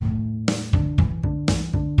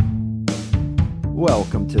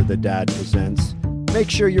Welcome to The Dad Presents.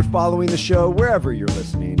 Make sure you're following the show wherever you're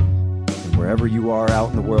listening. And wherever you are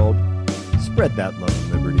out in the world, spread that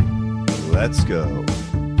love and liberty. Let's go.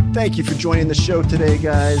 Thank you for joining the show today,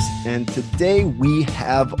 guys. And today we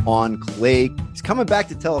have on Clay. He's coming back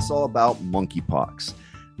to tell us all about monkeypox.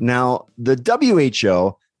 Now, the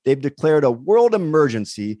WHO, they've declared a world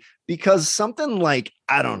emergency because something like,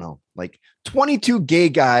 22 gay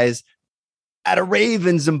guys at a rave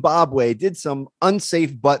in Zimbabwe did some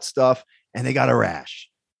unsafe butt stuff and they got a rash.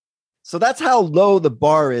 So that's how low the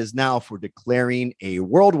bar is now for declaring a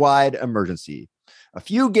worldwide emergency. A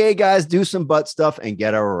few gay guys do some butt stuff and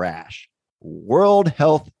get a rash. World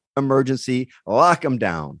health emergency, lock them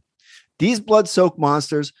down. These blood-soaked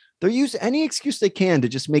monsters, they'll use any excuse they can to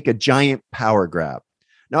just make a giant power grab.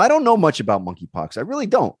 Now, I don't know much about monkeypox. I really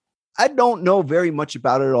don't. I don't know very much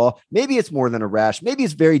about it at all. Maybe it's more than a rash. Maybe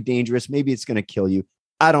it's very dangerous. Maybe it's going to kill you.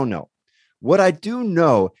 I don't know. What I do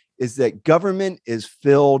know is that government is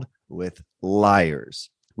filled with liars.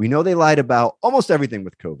 We know they lied about almost everything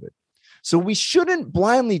with COVID. So we shouldn't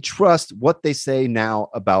blindly trust what they say now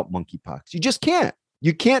about monkeypox. You just can't.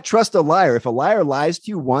 You can't trust a liar. If a liar lies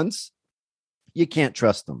to you once, you can't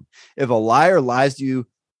trust them. If a liar lies to you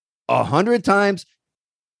 100 times,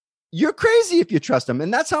 you're crazy if you trust them.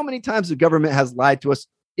 And that's how many times the government has lied to us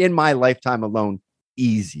in my lifetime alone.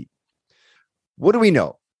 Easy. What do we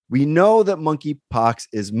know? We know that monkeypox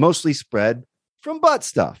is mostly spread from butt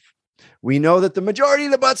stuff. We know that the majority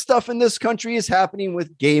of the butt stuff in this country is happening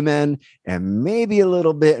with gay men and maybe a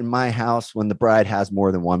little bit in my house when the bride has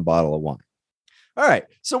more than one bottle of wine. All right.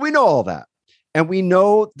 So we know all that. And we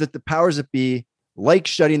know that the powers that be like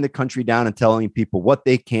shutting the country down and telling people what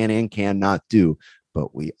they can and cannot do.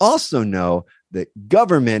 But we also know that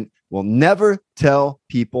government will never tell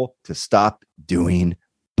people to stop doing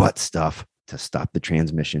butt stuff to stop the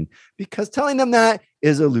transmission, because telling them that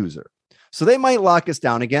is a loser. So they might lock us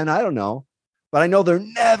down again. I don't know. But I know they'll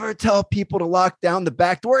never tell people to lock down the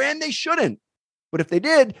back door, and they shouldn't. But if they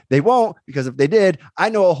did, they won't, because if they did, I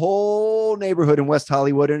know a whole neighborhood in West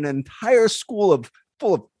Hollywood and an entire school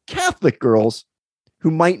full of Catholic girls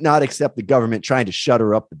who might not accept the government trying to shut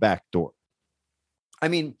her up the back door. I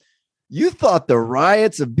mean, you thought the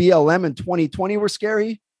riots of BLM in 2020 were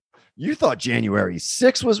scary? You thought January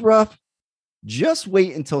 6th was rough? Just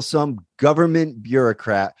wait until some government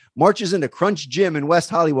bureaucrat marches into Crunch Gym in West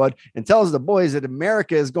Hollywood and tells the boys that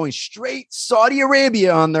America is going straight Saudi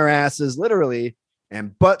Arabia on their asses, literally,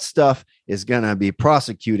 and butt stuff is going to be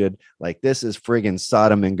prosecuted like this is friggin'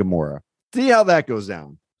 Sodom and Gomorrah. See how that goes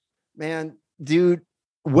down. Man, dude,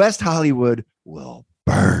 West Hollywood will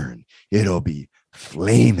burn. It'll be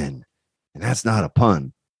flaming. And that's not a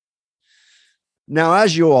pun. Now,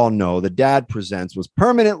 as you all know, The Dad Presents was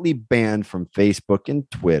permanently banned from Facebook and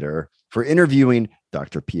Twitter for interviewing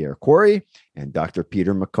Dr. Pierre Kory and Dr.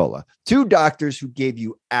 Peter McCullough, two doctors who gave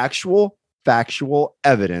you actual factual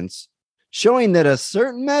evidence showing that a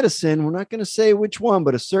certain medicine, we're not going to say which one,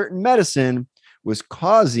 but a certain medicine was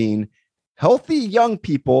causing healthy young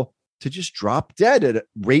people to just drop dead at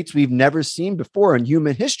rates we've never seen before in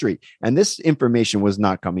human history. And this information was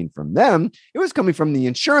not coming from them. It was coming from the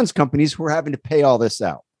insurance companies who were having to pay all this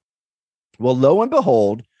out. Well, lo and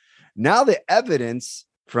behold, now the evidence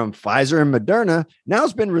from Pfizer and Moderna now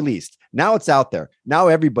has been released. Now it's out there. Now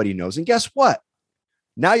everybody knows. And guess what?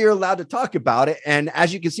 Now you're allowed to talk about it. And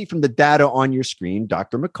as you can see from the data on your screen,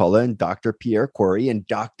 Dr. McCullough and Dr. Pierre Kory and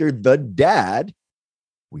Dr. The Dad,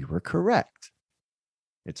 we were correct.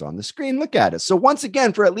 It's on the screen. Look at it. So once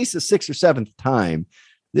again, for at least the 6th or 7th time,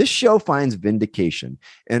 this show finds vindication.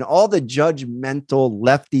 And all the judgmental,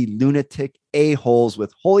 lefty, lunatic a-holes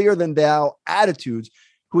with holier-than-thou attitudes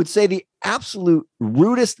who would say the absolute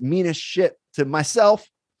rudest, meanest shit to myself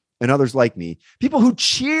and others like me. People who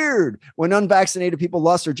cheered when unvaccinated people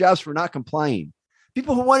lost their jobs for not complying.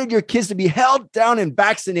 People who wanted your kids to be held down and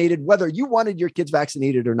vaccinated, whether you wanted your kids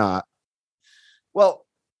vaccinated or not. Well,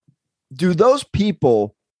 do those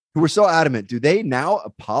people who were so adamant, do they now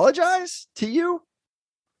apologize to you?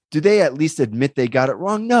 Do they at least admit they got it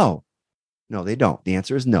wrong? No, they don't. The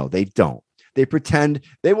answer is no, they don't. They pretend.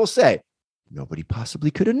 They will say, nobody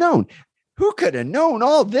possibly could have known. Who could have known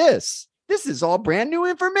all this? This is all brand new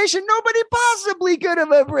information. Nobody possibly could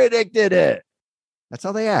have predicted it. That's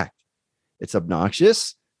how they act. It's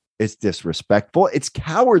obnoxious. It's disrespectful. It's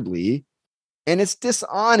cowardly. And it's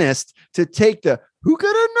dishonest to take the who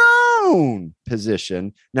could have known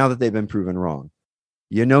position now that they've been proven wrong.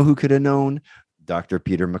 You know who could have known? Dr.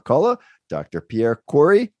 Peter McCullough, Dr. Pierre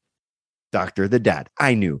Kory, Dr. The Dad.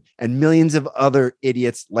 I knew. And millions of other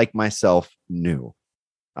idiots like myself knew.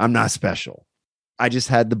 I'm not special. I just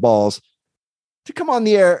had the balls to come on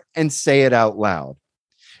the air and say it out loud.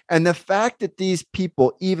 And the fact that these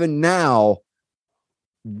people even now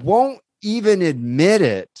won't even admit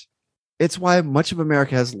it, it's why much of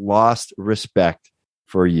America has lost respect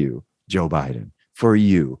for you, Joe Biden, for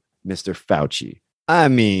you, Mr. Fauci. I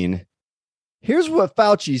mean, here's what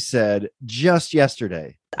Fauci said just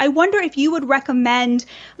yesterday. I wonder if you would recommend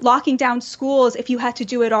locking down schools if you had to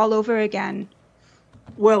do it all over again.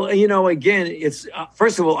 Well, again, it's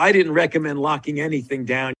first of all, I didn't recommend locking anything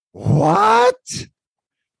down. What?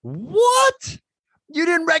 What? You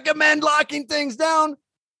didn't recommend locking things down?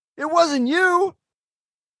 It wasn't you.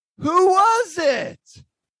 Who was it?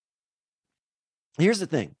 Here's the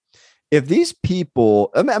thing. If these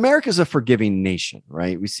people, America's a forgiving nation,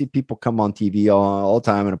 right? We see people come on TV all the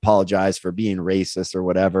time and apologize for being racist or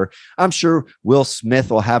whatever. I'm sure Will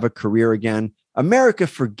Smith will have a career again. America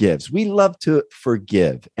forgives. We love to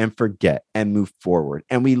forgive and forget and move forward.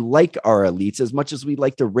 And we like our elites as much as we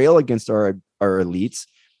like to rail against our elites.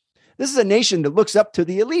 This is a nation that looks up to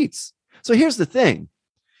the elites. So here's the thing.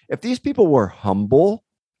 If these people were humble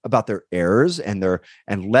about their errors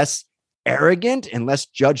and less arrogant and less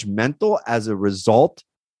judgmental as a result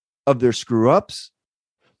of their screw ups,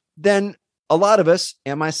 then a lot of us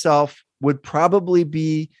and myself would probably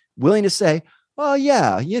be willing to say, well,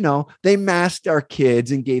 yeah, they masked our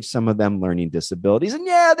kids and gave some of them learning disabilities. And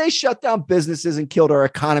yeah, they shut down businesses and killed our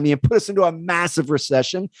economy and put us into a massive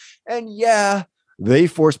recession. And yeah, they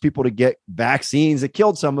forced people to get vaccines that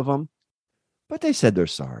killed some of them. But they said they're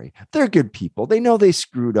sorry. They're good people. They know they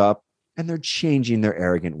screwed up and they're changing their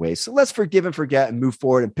arrogant ways. So let's forgive and forget and move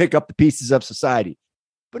forward and pick up the pieces of society.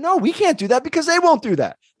 But no, we can't do that because they won't do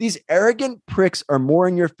that. These arrogant pricks are more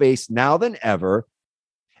in your face now than ever.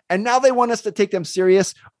 And now they want us to take them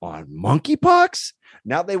serious on monkeypox.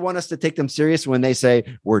 Now they want us to take them serious when they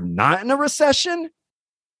say we're not in a recession.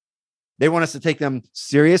 They want us to take them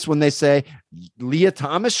serious when they say Leah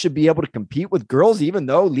Thomas should be able to compete with girls, even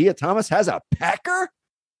though Leah Thomas has a pecker.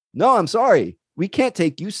 No, I'm sorry. We can't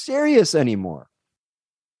take you serious anymore.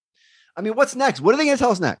 I mean, what's next? What are they going to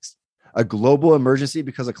tell us next? A global emergency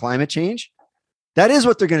because of climate change? That is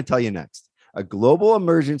what they're going to tell you next. A global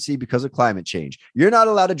emergency because of climate change. You're not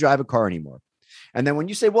allowed to drive a car anymore. And then when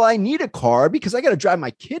you say, well, I need a car because I got to drive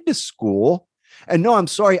my kid to school. And no, I'm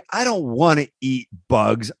sorry, I don't want to eat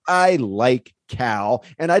bugs. I like cow.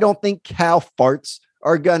 And I don't think cow farts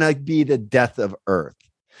are going to be the death of Earth.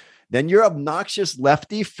 Then your obnoxious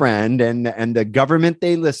lefty friend and the government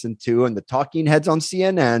they listen to and the talking heads on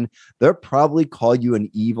CNN, they'll probably call you an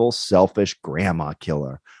evil, selfish grandma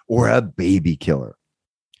killer or a baby killer.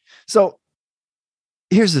 So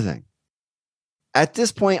here's the thing. At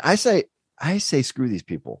this point, I say, screw these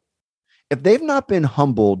people. If they've not been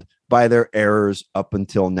humbled by their errors up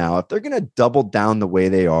until now, if they're going to double down the way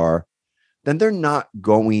they are, then they're not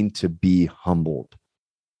going to be humbled.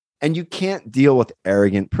 And you can't deal with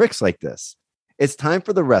arrogant pricks like this. It's time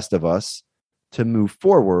for the rest of us to move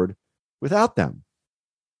forward without them.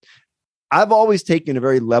 I've always taken a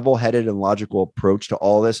very level-headed and logical approach to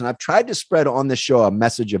all this, and I've tried to spread on this show a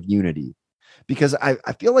message of unity because I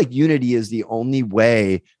feel like unity is the only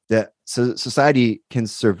way that society can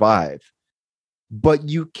survive. But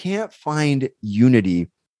you can't find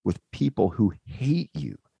unity with people who hate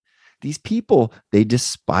you. These people, they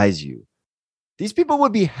despise you. These people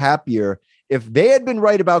would be happier if they had been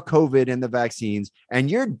right about COVID and the vaccines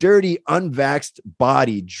and your dirty, unvaxxed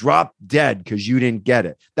body dropped dead because you didn't get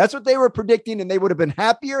it. That's what they were predicting, and they would have been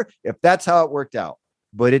happier if that's how it worked out.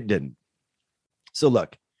 But it didn't. So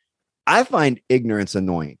look, I find ignorance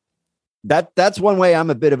annoying. That's one way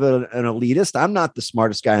I'm a bit of an elitist. I'm not the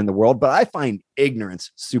smartest guy in the world, but I find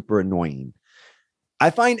ignorance super annoying.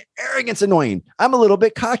 I find arrogance annoying. I'm a little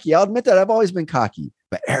bit cocky. I'll admit that I've always been cocky,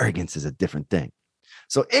 but arrogance is a different thing.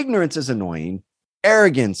 So ignorance is annoying.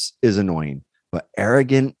 Arrogance is annoying, but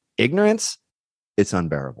arrogant ignorance, it's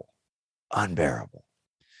unbearable. Unbearable.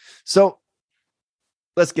 So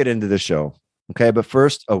let's get into the show. Okay. But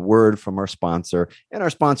first, a word from our sponsor. And our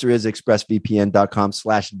sponsor is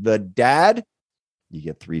expressvpn.com/thedad. You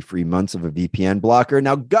get 3 free months of a VPN blocker.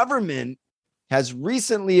 Now, government has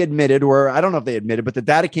recently admitted, or I don't know if they admitted, but the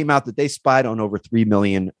data came out that they spied on over 3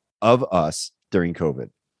 million of us during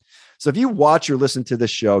COVID. So if you watch or listen to this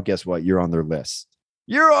show, guess what? You're on their list.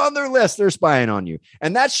 You're on their list. They're spying on you.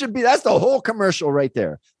 And that's the whole commercial right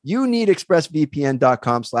there. You need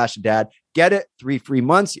expressvpn.com/dad. Get it. 3 free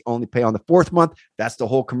months. You only pay on the 4th month. That's the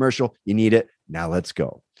whole commercial. You need it. Now let's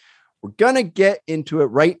go. We're going to get into it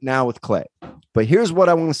right now with Clay. But here's what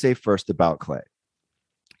I want to say first about Clay.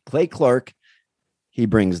 Clay Clark, he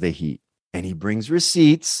brings the heat and he brings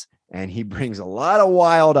receipts and he brings a lot of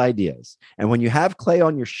wild ideas. And when you have Clay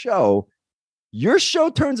on your show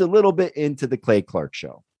turns a little bit into the Clay Clark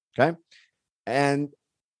Show. Okay. And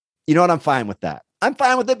you know what? I'm fine with that. I'm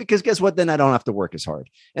fine with it because guess what? Then I don't have to work as hard.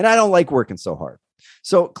 And I don't like working so hard.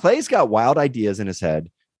 So Clay's got wild ideas in his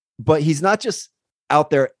head, but he's not just out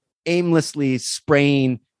there aimlessly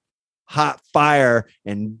spraying hot fire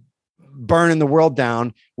and burning the world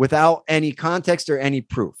down without any context or any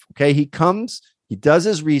proof. Okay. He comes, he does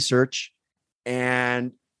his research,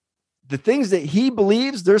 and the things that he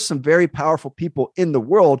believes, there's some very powerful people in the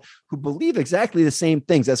world who believe exactly the same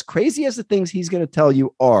things. As crazy as the things he's going to tell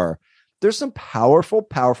you are, there's some powerful,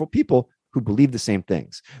 powerful people who believe the same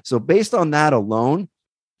things. So based on that alone,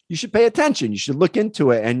 you should pay attention. You should look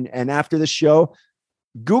into it. And after the show,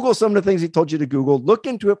 Google some of the things he told you to Google, look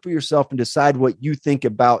into it for yourself and decide what you think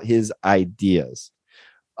about his ideas.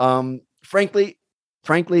 Frankly,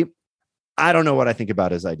 I don't know what I think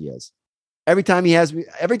about his ideas. Every time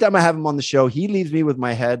I have him on the show, he leaves me with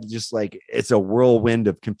my head just like it's a whirlwind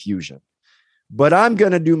of confusion. But I'm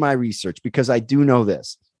going to do my research because I do know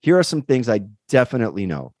this. Here are some things I definitely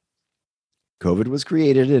know. COVID was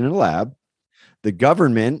created in a lab. The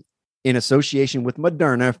government, in association with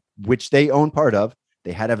Moderna, which they own part of,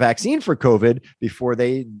 they had a vaccine for COVID before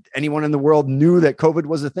anyone in the world knew that COVID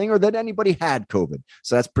was a thing or that anybody had COVID.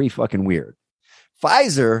 So that's pretty fucking weird.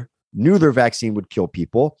 Pfizer knew their vaccine would kill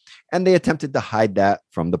people, and they attempted to hide that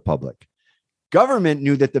from the public. Government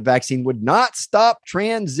knew that the vaccine would not stop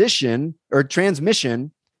transmission,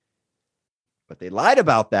 but they lied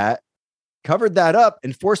about that, covered that up,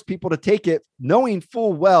 and forced people to take it, knowing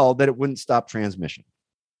full well that it wouldn't stop transmission.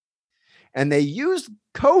 And they used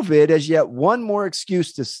COVID as yet one more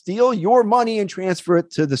excuse to steal your money and transfer it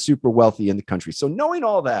to the super wealthy in the country. So knowing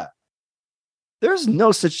all that, there's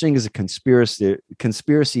no such thing as a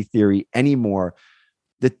conspiracy theory anymore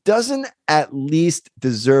that doesn't at least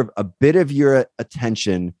deserve a bit of your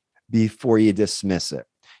attention before you dismiss it.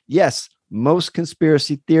 Yes, most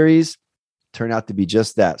conspiracy theories turn out to be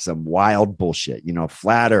just that, some wild bullshit,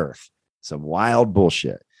 flat earth, some wild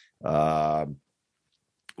bullshit.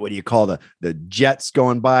 What do you call the jets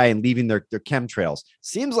going by and leaving their chemtrails?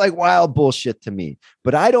 Seems like wild bullshit to me,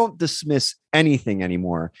 but I don't dismiss anything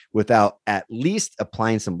anymore without at least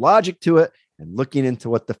applying some logic to it and looking into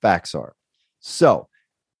what the facts are. So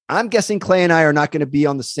I'm guessing Clay and I are not going to be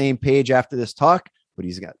on the same page after this talk, but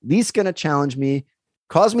he's at least going to challenge me,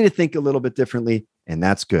 cause me to think a little bit differently, and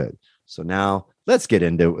that's good. So now let's get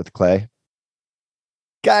into it with Clay.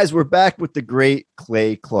 Guys, we're back with the great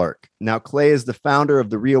Clay Clark. Now, Clay is the founder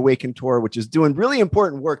of the Reawaken Tour, which is doing really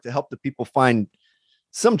important work to help the people find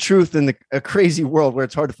some truth in a crazy world where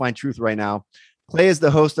it's hard to find truth right now. Clay is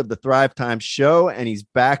the host of the Thrive Time show, and he's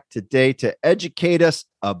back today to educate us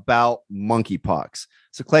about monkeypox.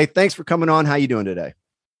 So, Clay, thanks for coming on. How you doing today?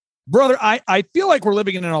 Brother, I feel like we're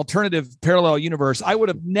living in an alternative parallel universe. I would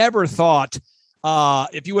have never thought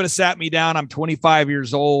if you would have sat me down, I'm 25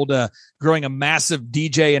 years old, growing a massive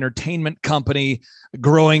DJ entertainment company,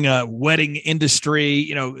 growing a wedding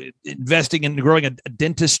industry, investing in growing a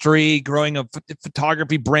dentistry, growing a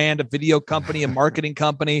photography brand, a video company, a marketing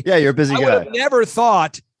company. Yeah, you're a busy guy. I would have never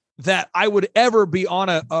thought that I would ever be on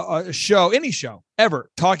a show, any show ever,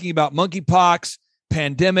 talking about monkeypox,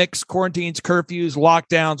 pandemics, quarantines, curfews,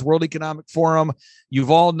 lockdowns, World Economic Forum.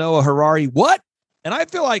 Yuval Noah Harari. What? And I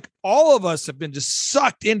feel like all of us have been just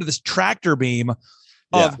sucked into this tractor beam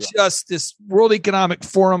of just this World Economic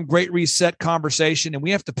Forum, Great Reset conversation. And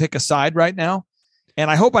we have to pick a side right now.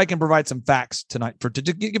 And I hope I can provide some facts tonight to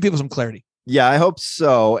give people some clarity. Yeah, I hope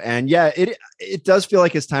so. And yeah, it does feel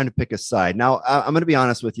like it's time to pick a side. Now, I'm going to be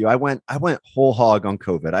honest with you. I went whole hog on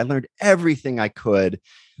COVID. I learned everything I could.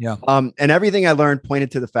 Yeah. And everything I learned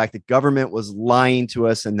pointed to the fact that government was lying to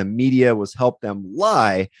us and the media was helping them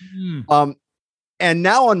lie. And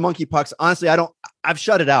now on monkeypox, honestly, I've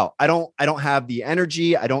shut it out. I don't have the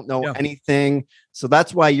energy. I don't know anything. So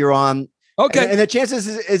that's why you're on. Okay. And the chances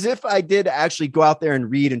is if I did actually go out there and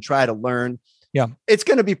read and try to learn, it's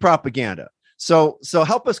going to be propaganda. So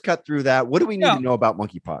help us cut through that. What do we need to know about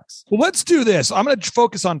monkeypox? Well, let's do this. I'm going to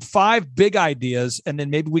focus on 5 big ideas, and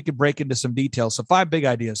then maybe we can break into some details. So 5 big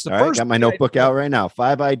ideas. All right, got my notebook out right now.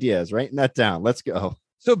 5 ideas, writing that down. Let's go.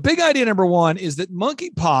 So big idea number 1 is that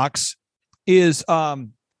monkeypox is now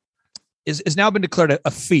been declared a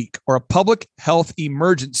FEAC, or a public health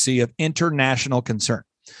emergency of international concern.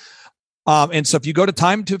 And so if you go to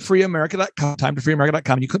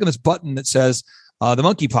timetofreeamerica.com, you click on this button that says the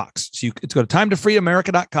monkeypox. So you go to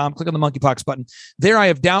timetofreeamerica.com, click on the monkeypox button. There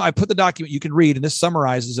I put the document you can read, and this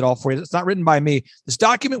summarizes it all for you. It's not written by me. This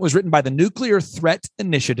document was written by the Nuclear Threat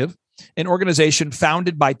Initiative. an organization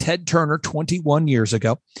founded by Ted Turner 21 years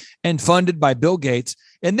ago and funded by Bill Gates.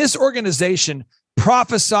 And this organization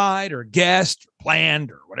prophesied or guessed, or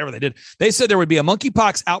planned, or whatever they did. They said there would be a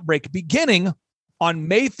monkeypox outbreak beginning on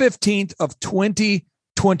May 15th of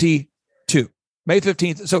 2022. May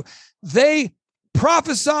 15th. So they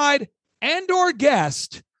prophesied and or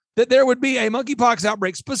guessed that there would be a monkeypox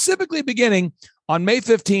outbreak specifically beginning on May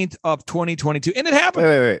 15th of 2022. And it happened.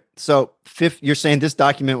 Wait. So you're saying this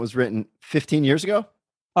document was written 15 years ago?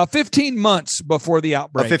 15 months before the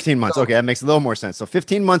outbreak. 15 months. Okay, that makes a little more sense. So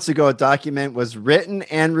 15 months ago, a document was written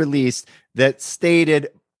and released that stated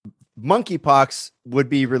monkeypox would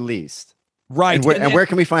be released. Right. And where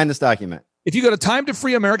can we find this document? If you go to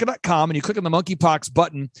timetofreeamerica.com and you click on the monkeypox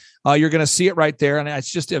button, you're going to see it right there. And it's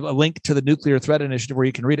just a link to the Nuclear Threat Initiative where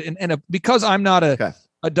you can read it. And because I'm not a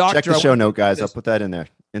doctor. Check the show note, guys. I'll put that in there.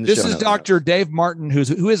 This is Dr. Dave Martin,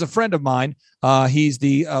 who is a friend of mine. He's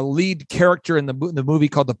the lead character in the movie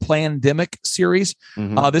called the Plandemic series.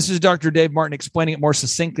 Mm-hmm. This is Dr. Dave Martin explaining it more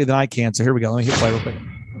succinctly than I can. So here we go. Let me hit play real quick.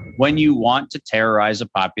 When you want to terrorize a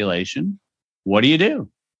population, what do?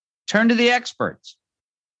 Turn to the experts.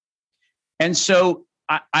 And so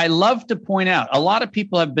I love to point out, a lot of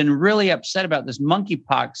people have been really upset about this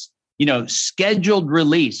monkeypox, scheduled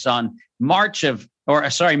release on May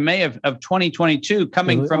of 2022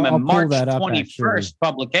 coming from a March 21st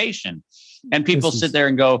publication. And people sit there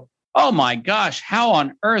and go, oh my gosh, how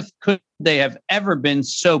on earth could they have ever been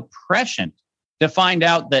so prescient to find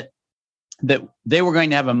out that they were going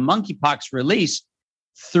to have a monkeypox release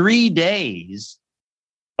 3 days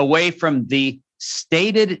away from the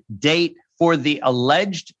stated date for the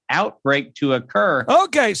alleged outbreak to occur.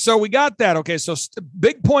 Okay, so we got that. Okay, so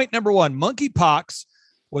big point number one, monkeypox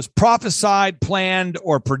was prophesied, planned,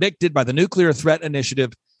 or predicted by the Nuclear Threat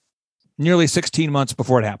Initiative nearly 16 months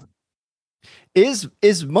before it happened. Is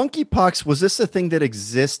monkeypox, was this a thing that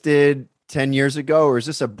existed 10 years ago, or is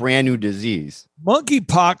this a brand new disease?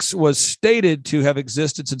 Monkeypox was stated to have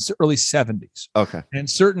existed since the early 70s. Okay. And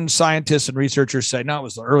certain scientists and researchers say, no, it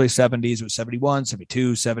was the early 70s. It was 71,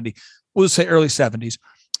 72, 70. We'll say early 70s.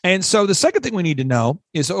 And so the second thing we need to know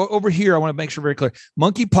is over here, I want to make sure very clear.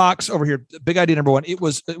 Monkeypox over here, big idea number one, it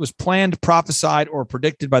was planned, prophesied, or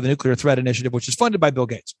predicted by the Nuclear Threat Initiative, which is funded by Bill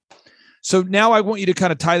Gates. So now I want you to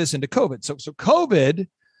kind of tie this into COVID. So COVID,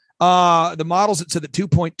 the models that said that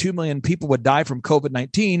 2.2 million people would die from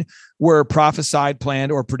COVID-19 were prophesied,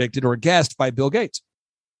 planned, or predicted, or guessed by Bill Gates.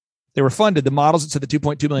 They were funded. The models that said that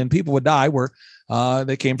 2.2 million people would die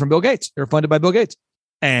they came from Bill Gates. They were funded by Bill Gates.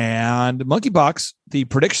 And monkeypox, the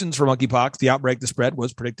predictions for monkeypox, the outbreak, the spread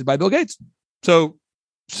was predicted by Bill Gates. So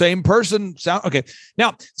same person. Okay.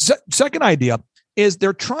 Now, second idea is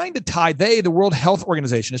they're trying to tie, the World Health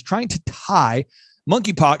Organization is trying to tie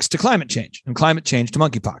monkeypox to climate change and climate change to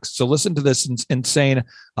monkeypox. So listen to this insane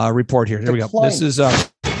report here. Here we go. This is...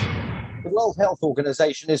 The World Health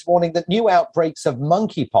Organization is warning that new outbreaks of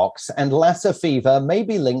monkeypox and Lassa fever may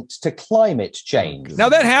be linked to climate change. Now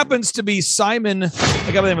that happens to be Simon.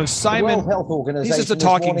 I got the name of Simon. The World Health Organization he's just a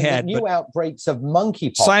talking head. New outbreaks of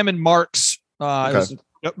monkeypox. Simon Marks. Okay.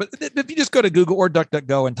 But if you just go to Google or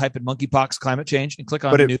DuckDuckGo and type in monkeypox climate change and click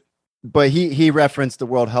on the news. But he referenced the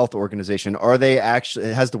World Health Organization.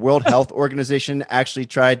 Has the World Health Organization actually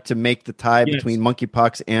tried to make the tie between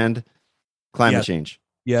monkeypox and climate change?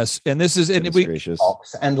 Yes, and this is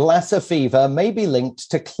and Lassa fever may be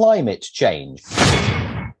linked to climate change.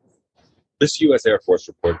 This U.S. Air Force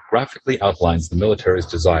report graphically outlines the military's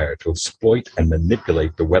desire to exploit and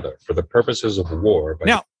manipulate the weather for the purposes of war.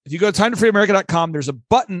 Now, if you go to timetofreeamerica.com, there's a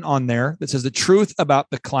button on there that says the truth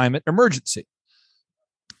about the climate emergency.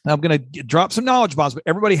 Now, I'm going to drop some knowledge bombs, but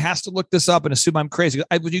everybody has to look this up and assume I'm crazy.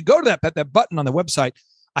 When you go to that button on the website,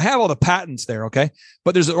 I have all the patents there, okay?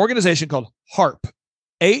 But there's an organization called HAARP.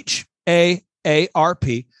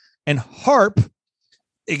 HAARP, and HAARP,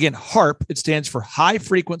 again, HAARP, it stands for High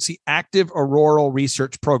Frequency Active Auroral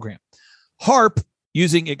Research Program. HAARP,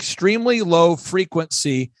 using extremely low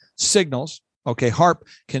frequency signals, okay, HAARP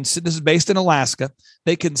this is based in Alaska,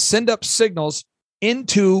 they can send up signals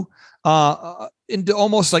into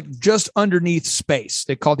almost like just underneath space.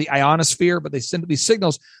 They call it the ionosphere, but they send these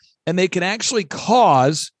signals, and they can actually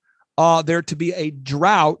cause there to be a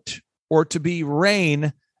drought or to be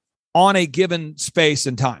rain on a given space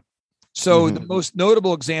and time. So the most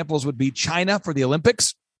notable examples would be China for the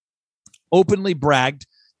Olympics openly bragged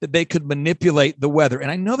that they could manipulate the weather.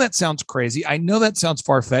 And I know that sounds crazy. I know that sounds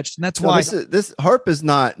far-fetched. And that's why this HAARP is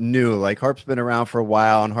not new. Like HAARP's been around for a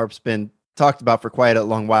while, and HAARP's been talked about for quite a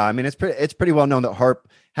long while. I mean, it's pretty well known that HAARP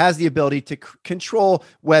has the ability to control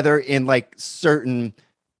weather in like certain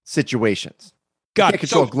situations. Got can't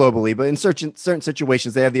control it globally, but in certain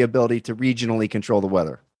situations, they have the ability to regionally control the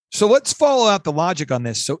weather. So let's follow out the logic on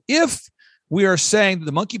this. So if we are saying that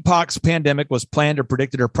the monkeypox pandemic was planned or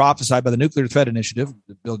predicted or prophesied by the Nuclear Threat Initiative,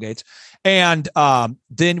 Bill Gates, and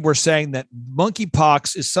then we're saying that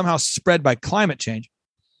monkeypox is somehow spread by climate change,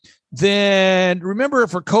 then remember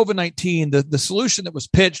for COVID-19, the solution that was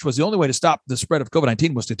pitched was the only way to stop the spread of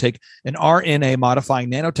COVID-19 was to take an RNA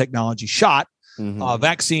modifying nanotechnology shot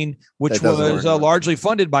vaccine, which was largely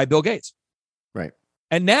funded by Bill Gates. Right.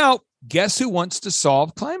 And now guess who wants to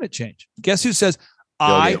solve climate change? Guess who says,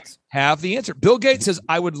 I have the answer. Bill Gates says,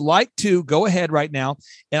 I would like to go ahead right now.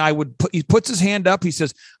 And he puts his hand up. He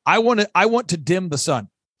says, I want to dim the sun.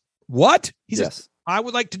 What? He says, I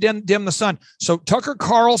would like to dim the sun. So Tucker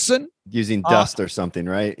Carlson using dust or something,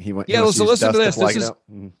 right? So listen to this.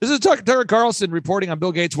 This is Tucker Carlson reporting on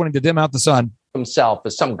Bill Gates wanting to dim out the sun. Himself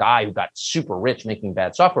as some guy who got super rich making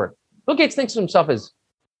bad software. Bill Gates thinks of himself as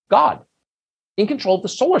God in control of the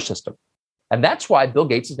solar system. And that's why Bill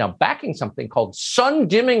Gates is now backing something called sun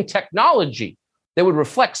dimming technology that would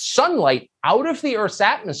reflect sunlight out of the Earth's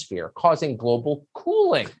atmosphere, causing global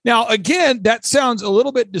cooling. Now, again, that sounds a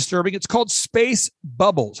little bit disturbing. It's called space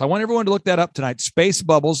bubbles. I want everyone to look that up tonight. Space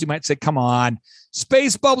bubbles. You might say, come on,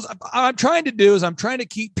 space bubbles. I'm trying to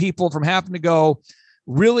keep people from having to go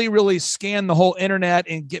really, really scan the whole internet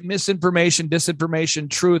and get misinformation, disinformation,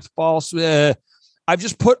 truth, false. I've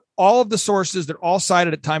just put all of the sources. They're all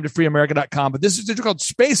cited at timetofreeamerica.com, but this is called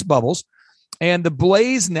space bubbles. And the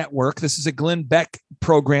Blaze Network, this is a Glenn Beck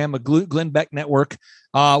program, a Glenn Beck network.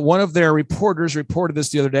 One of their reporters reported this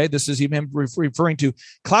the other day. This is him referring to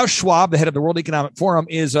Klaus Schwab, the head of the World Economic Forum,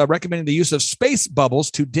 is recommending the use of space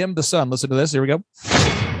bubbles to dim the sun. Listen to this. Here we go.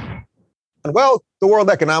 Well, the World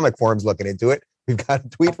Economic Forum's looking into it. We've got a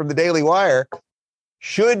tweet from the Daily Wire.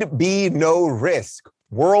 Should be no risk.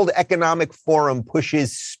 World Economic Forum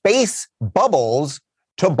pushes space bubbles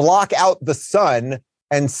to block out the sun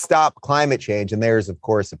and stop climate change. And there's, of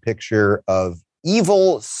course, a picture of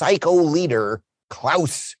evil psycho leader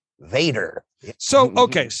Klaus Vader. So,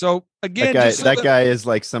 okay. So again, that guy is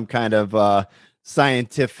like some kind of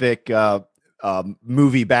scientific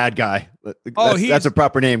movie bad guy. That's a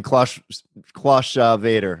proper name. Klaus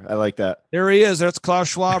Vader. I like that. There he is. That's Klaus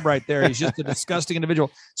Schwab right there. He's just a disgusting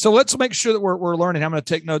individual. So let's make sure that we're learning. I'm going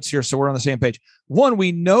to take notes here so we're on the same page. One,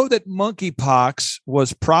 we know that monkeypox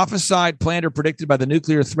was prophesied, planned, or predicted by the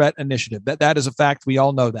Nuclear Threat Initiative. That is a fact. We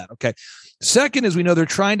all know that. Okay. Second is we know they're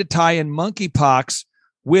trying to tie in monkeypox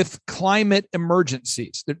with climate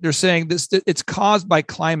emergencies. They're saying it's caused by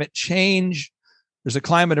climate change. There's a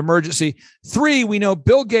climate emergency. 3, we know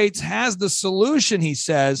Bill Gates has the solution, he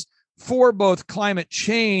says, for both climate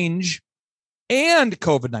change and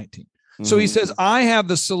COVID-19. So he says, I have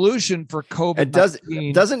the solution for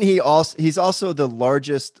COVID-19. Doesn't he also, he's also the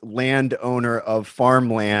largest landowner of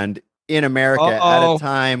farmland in America at a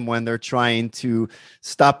time when they're trying to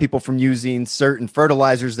stop people from using certain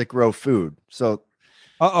fertilizers that grow food. So,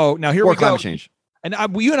 now here we go. Climate change. And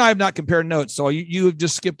you and I have not compared notes, so you have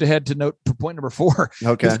just skipped ahead to point number 4.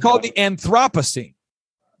 Okay. It's called the Anthropocene.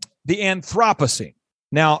 The Anthropocene.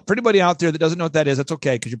 Now, for anybody out there that doesn't know what that is, that's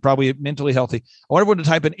okay, because you're probably mentally healthy. I want everyone to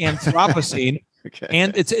type in Anthropocene,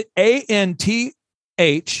 and it's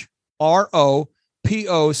ANTHROPOCEN.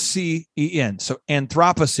 So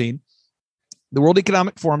Anthropocene. The World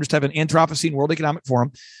Economic Forum, just type in Anthropocene, World Economic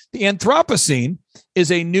Forum. The Anthropocene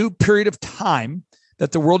is a new period of time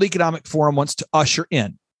that the World Economic Forum wants to usher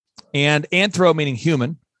in. And anthro meaning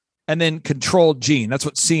human, and then controlled gene. That's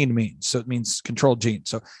what scene means. So it means controlled gene.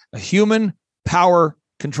 So a human power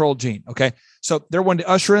controlled gene. Okay. So they're wanting to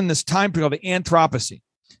usher in this time period called the Anthropocene.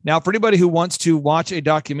 Now, for anybody who wants to watch a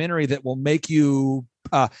documentary that will make you,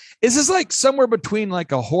 is this like somewhere between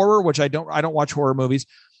like a horror, which I don't watch horror movies,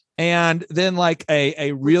 and then like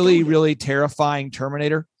a really, really terrifying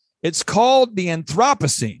Terminator? It's called the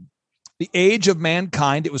Anthropocene. The Age of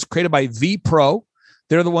Mankind. It was created by VPro.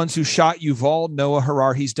 They're the ones who shot Yuval Noah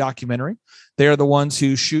Harari's documentary. They are the ones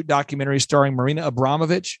who shoot documentaries starring Marina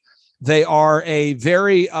Abramovich. They are a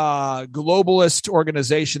very globalist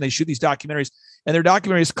organization. They shoot these documentaries, and their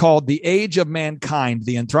documentary is called The Age of Mankind,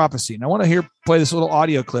 the Anthropocene. I want to play this little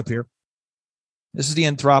audio clip here. This is the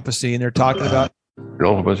Anthropocene. They're talking about.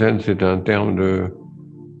 L'Anthropocène, c'est un terme de.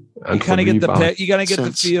 You kind of get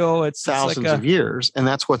the feel. It's thousands like of years, and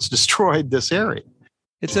that's what's destroyed this area.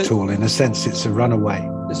 It's a tool, in a sense. It's a runaway.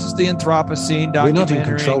 This is the Anthropocene documentary. We're not in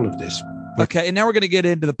control of this. Okay, and now we're going to get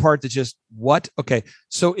into the part that's just what? Okay,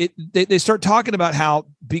 so they start talking about how,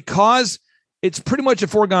 because it's pretty much a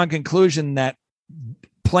foregone conclusion that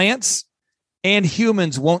plants and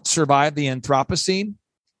humans won't survive the Anthropocene,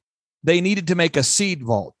 they needed to make a seed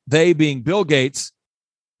vault. They, being Bill Gates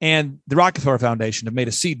and the Rockefeller Foundation, have made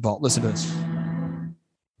a seed vault. Listen to this.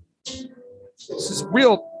 This is a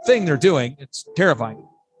real thing they're doing. It's terrifying.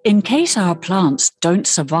 In case our plants don't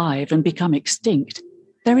survive and become extinct,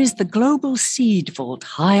 there is the global seed vault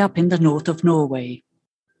high up in the north of Norway.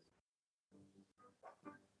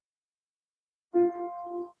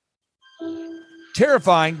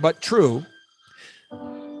 Terrifying, but true.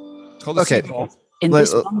 It's called the seed vault. In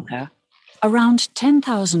this bunker, around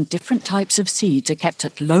 10,000 different types of seeds are kept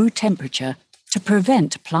at low temperature to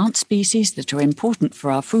prevent plant species that are important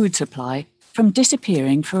for our food supply from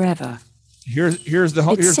disappearing forever. Here's the It here's the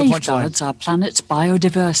punchline. safeguards our planet's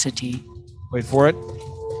biodiversity. Wait for it.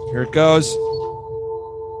 Here it goes.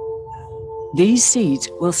 These seeds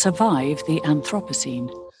will survive the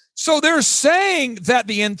Anthropocene. So they're saying that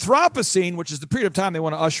the Anthropocene, which is the period of time they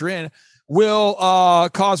want to usher in, will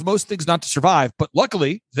cause most things not to survive. But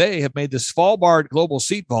luckily, they have made this Svalbard Global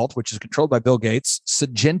Seed Vault, which is controlled by Bill Gates,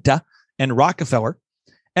 Syngenta, and Rockefeller.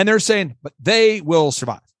 And they're saying, but they will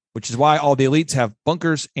survive, which is why all the elites have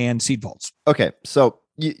bunkers and seed vaults. Okay, so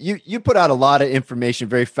you put out a lot of information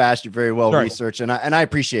very fast. You're very well researched, and I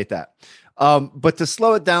appreciate that. But to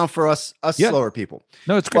slow it down for us slower people,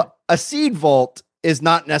 no, it's good. A seed vault is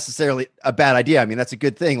not necessarily a bad idea. I mean, that's a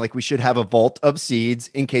good thing. Like, we should have a vault of seeds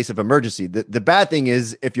in case of emergency. The bad thing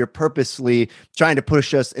is if you're purposely trying to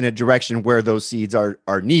push us in a direction where those seeds are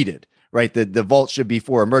needed, right? The vault should be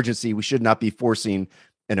for emergency. We should not be forcing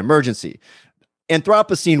an emergency.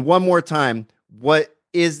 Anthropocene, one more time. What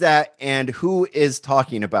is that, and who is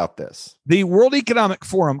talking about this? The World Economic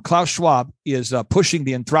Forum, Klaus Schwab, is pushing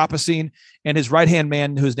the Anthropocene, and his right-hand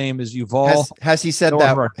man, whose name is Yuval. Has he said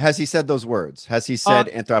that? Has he said those words? Has he said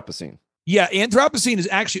Anthropocene? Yeah, Anthropocene is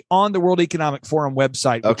actually on the World Economic Forum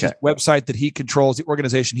website, which is a website that he controls, the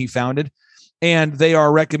organization he founded, and they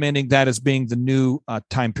are recommending that as being the new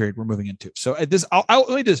time period we're moving into. So let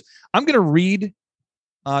me just, I'm going to read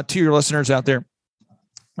to your listeners out there.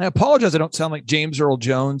 I apologize. I don't sound like James Earl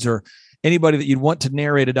Jones or anybody that you'd want to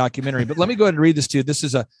narrate a documentary, but let me go ahead and read this to you. This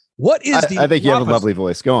is what is the I think you have a lovely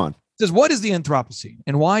voice. Go on. It says, what is the Anthropocene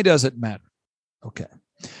and why does it matter? Okay.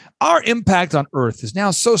 Our impact on Earth is now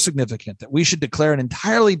so significant that we should declare an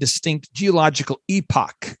entirely distinct geological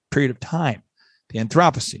epoch period of time, the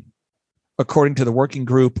Anthropocene, according to the Working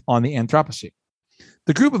Group on the Anthropocene.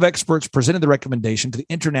 The group of experts presented the recommendation to the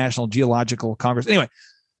International Geological Congress. Anyway,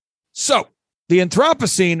 so the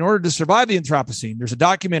Anthropocene, in order to survive the Anthropocene, there's a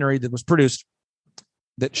documentary that was produced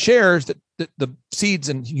that shares that the seeds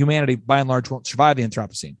and humanity, by and large, won't survive the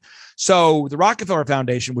Anthropocene. So the Rockefeller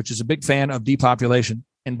Foundation, which is a big fan of depopulation,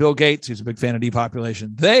 and Bill Gates, who's a big fan of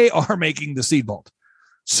depopulation, they are making the seed vault.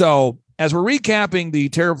 So as we're recapping the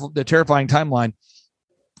terrifying timeline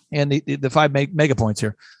and the 5 mega points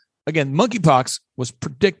here, again, monkeypox was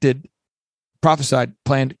predicted, prophesied,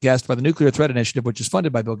 planned, guessed by the Nuclear Threat Initiative, which is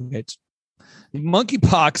funded by Bill Gates.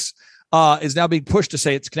 Monkeypox is now being pushed to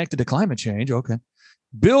say it's connected to climate change. Okay.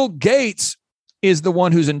 Bill Gates is the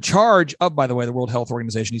one who's in charge of, by the way, the World Health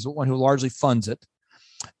Organization. He's the one who largely funds it.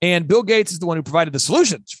 And Bill Gates is the one who provided the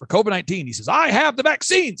solutions for COVID-19. He says, I have the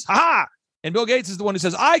vaccines. Ha ha. And Bill Gates is the one who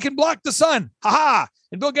says, I can block the sun. Ha ha.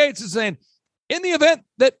 And Bill Gates is saying, in the event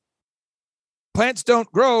that plants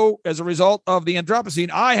don't grow as a result of the Anthropocene,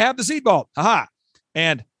 I have the seed vault. Ha ha.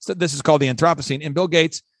 And so this is called the Anthropocene. And Bill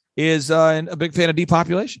Gates is a big fan of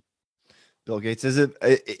depopulation. Bill Gates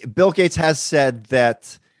Bill Gates has said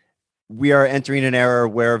that we are entering an era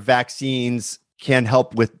where vaccines can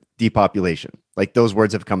help with depopulation. Like, those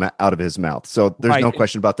words have come out of his mouth. So there's no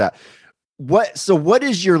question about that. What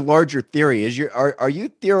is your larger theory? Are you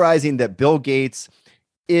theorizing that Bill Gates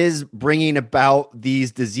is bringing about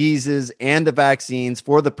these diseases and the vaccines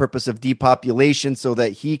for the purpose of depopulation so that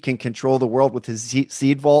he can control the world with his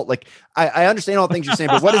seed vault? Like, I understand all the things you're saying,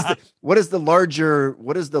 but what is the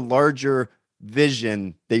larger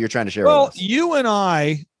vision that you're trying to share with us? You and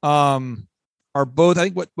I are both, I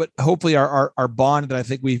think what hopefully our bond that I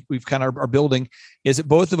think we've kind of are building is that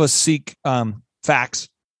both of us seek facts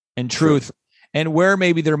and truth. And where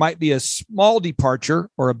maybe there might be a small departure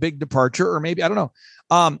or a big departure, or maybe, I don't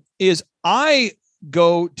know, is I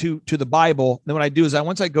go to the Bible. Then what I do is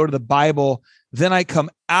once I go to the Bible, then I come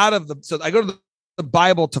out of so I go to the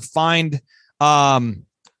Bible to find kind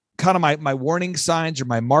of my warning signs or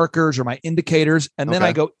my markers or my indicators. And then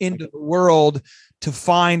I go into the world to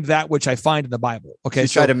find that which I find in the Bible. Okay.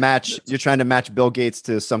 So you're trying to match Bill Gates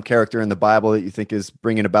to some character in the Bible that you think is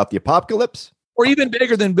bringing about the apocalypse? Or even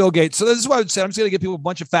bigger than Bill Gates. So this is what I would say. I'm just going to give people a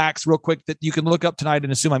bunch of facts real quick that you can look up tonight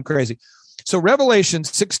and assume I'm crazy. So Revelation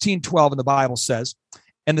 16:12 in the Bible says,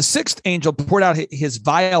 And the sixth angel poured out his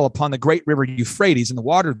vial upon the great river Euphrates, and the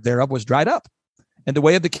water thereof was dried up, and the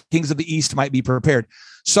way of the kings of the east might be prepared.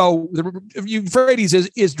 So the Euphrates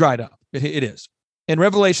is dried up. It is. In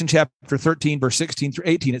Revelation chapter 13, verse 16 through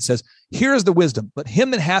 18, it says, here is the wisdom. Let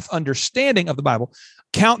him that hath understanding of the Bible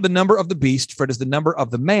count the number of the beast, for it is the number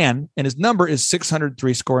of the man, and his number is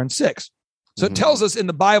 666. So it tells us in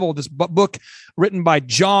the Bible, this book written by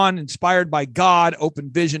John, inspired by God,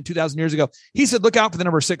 open vision 2,000 years ago, he said, look out for the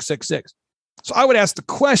number 666. So I would ask the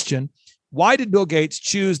question, why did Bill Gates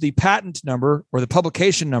choose the patent number or the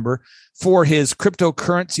publication number for his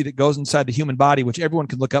cryptocurrency that goes inside the human body, which everyone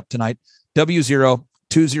can look up tonight,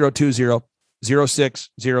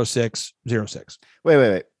 W02020060606?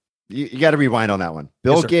 Wait. You got to rewind on that one.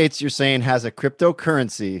 Bill Yes, sir. Gates, you're saying, has a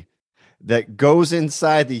cryptocurrency that goes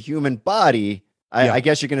inside the human body. I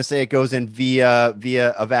guess you're going to say it goes in via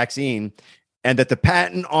a vaccine, and that the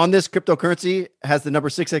patent on this cryptocurrency has the number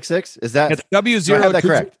 666. Is that It's W0? do I have that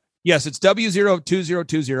correct? Yes, it's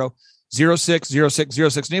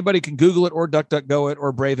W02020060606. Anybody can Google it or DuckDuckGo it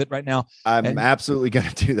or Brave it right now. I'm absolutely going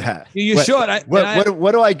to do that. You should.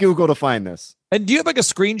 What do I Google to find this? And do you have like a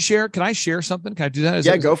screen share? Can I share something? Can I do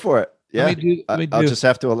that? Go for it. Yeah, I'll just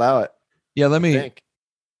have to allow it. Yeah, let me. I've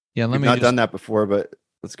let me. not done that before, but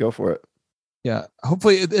let's go for it. Yeah,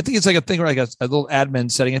 hopefully, I think it's like a thing where like a little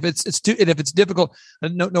admin setting. If it's difficult,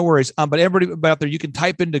 no worries. But everybody out there, you can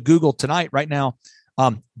type into Google tonight, right now,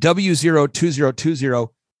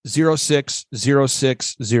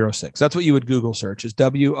 W02020060606. That's what you would Google search, is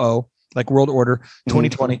WO, like World Order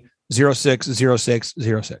 2020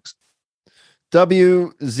 060606.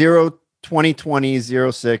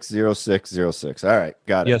 W02020060606. All right,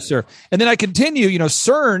 got it. Yes, sir. And then I continue.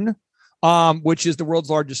 CERN, which is the world's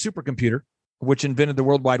largest supercomputer, which invented the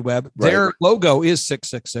World Wide Web. Right. Their logo is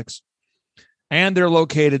 666. And they're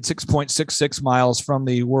located 6.66 miles from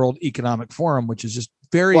the World Economic Forum, which is just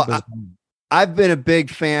very bizarre. I've been a big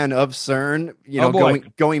fan of CERN,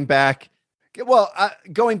 going back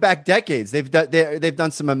decades. They've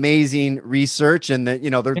done some amazing research, and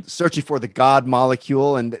they're searching for the God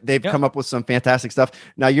molecule, and they've come up with some fantastic stuff.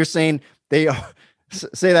 Now you're saying they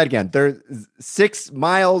say that again. They're 6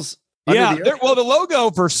 miles. The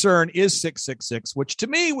logo for CERN is 666, which to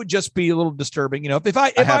me would just be a little disturbing. If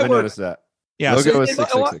I haven't noticed that. Yeah, logo is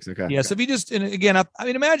 666. Okay. Yeah, so if you just, and again, I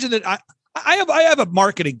mean, imagine that I have a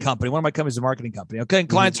marketing company. One of my companies is a marketing company. Okay, and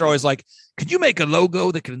clients are always like, "Could you make a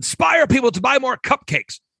logo that could inspire people to buy more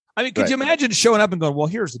cupcakes?" I mean, could you imagine showing up and going, "Well,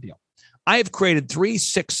 here's the deal. I have created 3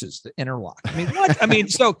 6s that interlock." I mean, what? I mean,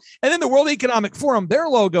 and then the World Economic Forum, their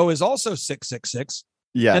logo is also 666.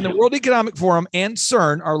 Yeah, and the World Economic Forum and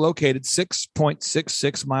CERN are located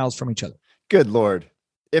 6.66 miles from each other. Good Lord.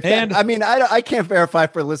 I can't verify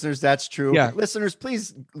for listeners that's true. Yeah. Listeners,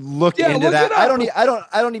 please look into that. I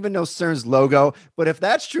don't even know CERN's logo, but if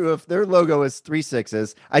that's true, if their logo is 3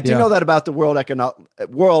 6s, I do know that about the World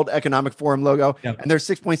Economic Forum logo, and they're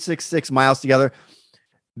 6.66 miles together.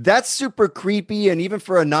 That's super creepy, and even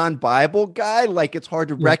for a non-Bible guy, like it's hard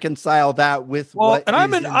to reconcile that with what. And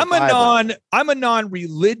I'm a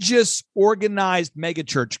non-religious, organized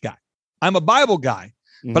megachurch guy. I'm a Bible guy.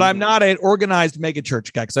 But I'm not an organized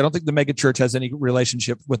megachurch guy, because I don't think the megachurch has any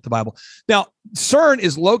relationship with the Bible. Now, CERN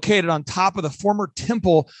is located on top of the former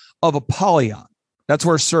temple of Apollyon. That's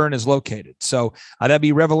where CERN is located. So that'd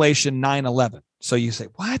be Revelation 9:11. So you say,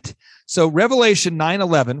 what? So Revelation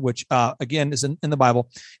 9:11, which again is in the Bible,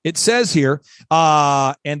 it says here,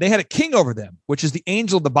 and they had a king over them, which is the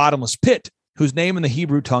angel of the bottomless pit, whose name in the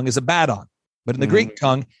Hebrew tongue is Abaddon, but in the Greek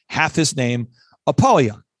tongue hath his name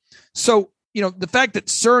Apollyon. So the fact that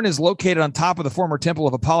CERN is located on top of the former temple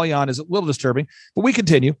of Apollyon is a little disturbing, but we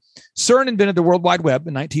continue. CERN invented the World Wide Web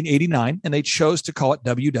in 1989, and they chose to call it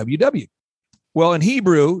WWW. Well, in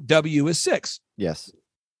Hebrew, W is 6. Yes.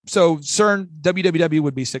 So CERN, WWW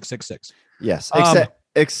would be 666. Yes.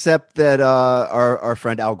 Except that our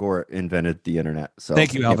friend Al Gore invented the internet. So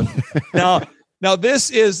thank you, Alvin. Now this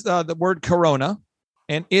is the word corona,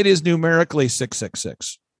 and it is numerically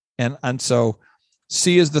 666. And so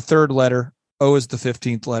C is the 3rd letter. O is the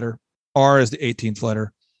 15th letter. R is the 18th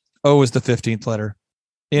letter. O is the 15th letter.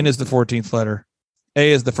 N is the 14th letter.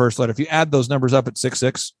 A is the 1st letter. If you add those numbers up, it's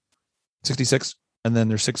 66, and then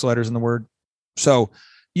there's 6 letters in the word. So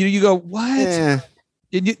you go, what? Yeah.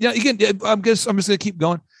 I'm just going to keep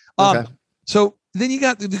going. Okay. So then you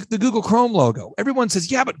got the Google Chrome logo. Everyone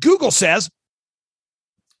says, yeah, but Google says.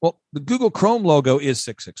 Well, the Google Chrome logo is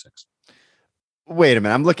 666. Wait a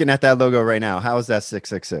minute. I'm looking at that logo right now. How is that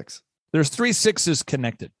 666? There's 3 6s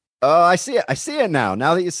connected. Oh, I see it. I see it now.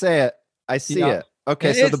 Now that you say it, I see it.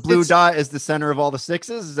 Okay, so the blue dot is the center of all the 6s.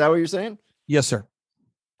 Is that what you're saying? Yes, sir.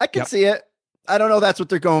 I can see it. I don't know that's what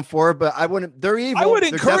they're going for, but I wouldn't. They're evil. I would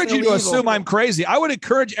They're encourage you to definitely assume evil. I'm crazy. I would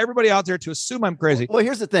encourage everybody out there to assume I'm crazy. Well,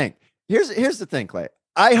 here's the thing. Here's the thing, Clay.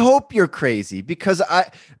 I hope you're crazy because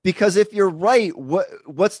if you're right,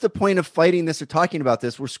 what's the point of fighting this or talking about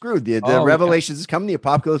this? We're screwed. The revelations is coming, the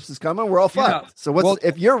apocalypse is coming. We're all fucked. So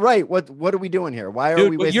if you're right, what are we doing here? Why are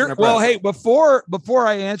we wasting our breath? Well, hey, before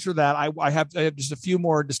I answer that, I have just a few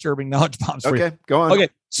more disturbing knowledge bombs for you. Okay, go on. Okay,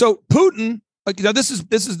 so Putin.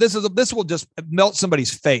 This will just melt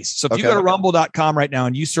somebody's face. So if you go to rumble.com right now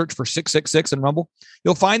and you search for 666 and Rumble,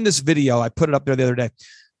 you'll find this video. I put it up there the other day.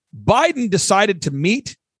 Biden decided to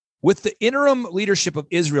meet with the interim leadership of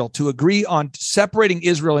Israel to agree on separating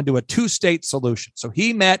Israel into a two-state solution. So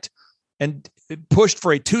he met and pushed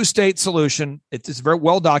for a two-state solution. It's very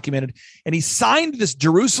well documented. And he signed this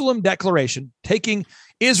Jerusalem Declaration, taking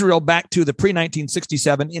Israel back to the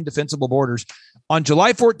pre-1967 indefensible borders on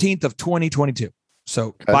July 14th of 2022.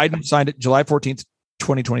 So Biden signed it July 14th,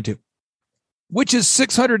 2022, which is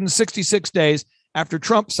 666 days after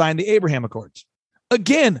Trump signed the Abraham Accords.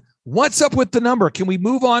 Again, what's up with the number? Can we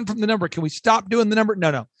move on from the number? Can we stop doing the number?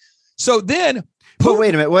 No. So then, but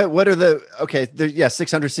wait a minute. What are the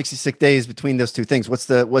 666 days between those two things? What's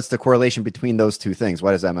the correlation between those two things?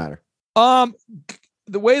 Why does that matter?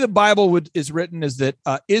 The way the Bible is written is that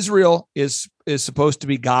Israel is supposed to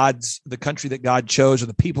be the country that God chose, or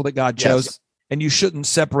the people that God chose, and you shouldn't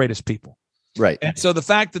separate his people. Right. And so the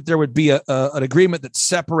fact that there would be an agreement that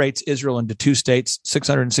separates Israel into two states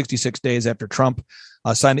 666 days after Trump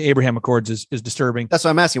signed the Abraham Accords is disturbing. That's what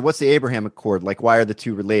I'm asking. What's the Abraham Accord? Like, why are the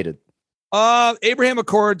two related? Abraham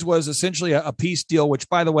Accords was essentially a peace deal, which,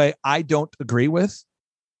 by the way, I don't agree with.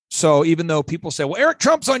 So even though people say, well, Eric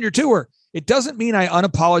Trump's on your tour, it doesn't mean I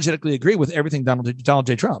unapologetically agree with everything Donald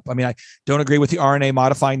J. Trump. I mean, I don't agree with the RNA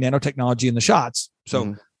modifying nanotechnology in the shots.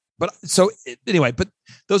 So, but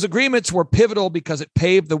those agreements were pivotal because it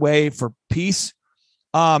paved the way for peace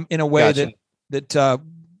in a way that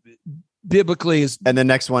biblically is. And the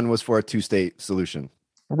next one was for a two-state solution.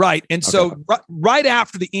 Right. And so right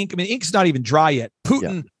after the ink, the ink's not even dry yet.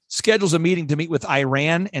 Putin schedules a meeting to meet with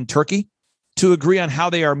Iran and Turkey to agree on how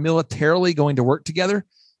they are militarily going to work together,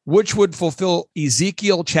 which would fulfill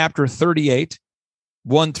Ezekiel chapter 38,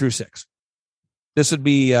 1-6. This would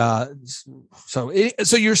be so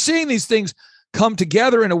you're seeing these things come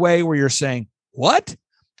together in a way where you're saying, what?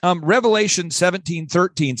 Revelation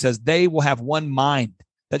 17:13 says they will have one mind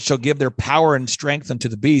that shall give their power and strength unto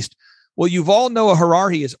the beast. Well, Yuval Noah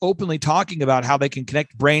Harari is openly talking about how they can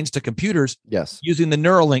connect brains to computers using the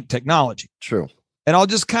Neuralink technology. True. And I'll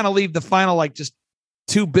just kind of leave the final, just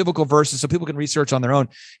two biblical verses so people can research on their own.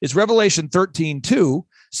 Is Revelation 13:2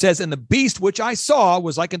 says, and the beast which I saw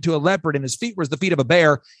was like unto a leopard, and his feet were as the feet of a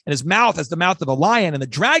bear, and his mouth as the mouth of a lion, and the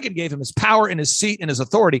dragon gave him his power and his seat and his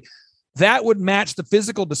authority. That would match the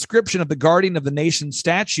physical description of the guardian of the nation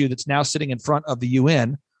statue that's now sitting in front of the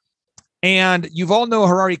UN. And Yuval Noah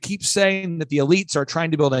Harari keeps saying that the elites are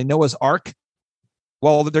trying to build a Noah's Ark.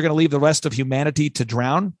 Well, they're going to leave the rest of humanity to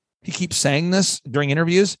drown. He keeps saying this during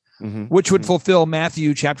interviews, which would fulfill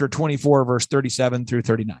Matthew chapter 24, verse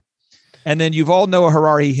 37-39. And then Yuval Noah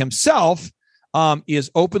Harari himself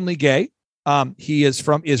is openly gay. He is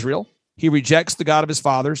from Israel. He rejects the God of his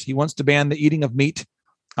fathers. He wants to ban the eating of meat.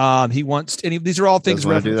 These are all things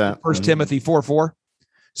referenced in 1 Timothy 4:4.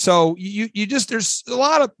 So there's just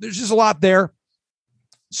a lot there.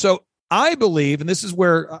 So I believe, and this is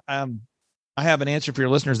where I have an answer for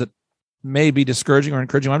your listeners that may be discouraging or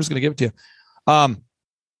encouraging. I'm just going to give it to you.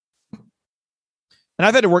 And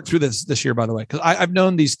I've had to work through this year, by the way, because I've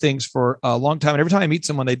known these things for a long time. And every time I meet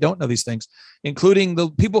someone, they don't know these things, including the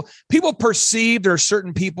people perceive there are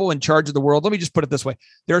certain people in charge of the world. Let me just put it this way.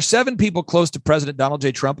 There are 7 people close to President Donald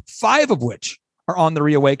J. Trump, 5 of which are on the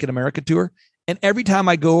Reawaken America tour. And every time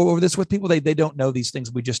I go over this with people, they don't know these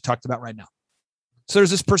things we just talked about right now. So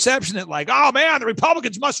there's this perception that oh man, the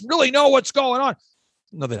Republicans must really know what's going on.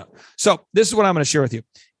 No, they don't. So this is what I'm going to share with you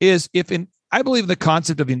is I believe in the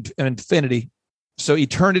concept of infinity. So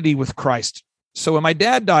eternity with Christ. So when my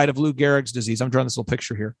dad died of Lou Gehrig's disease, I'm drawing this little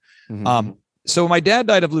picture here. So when my dad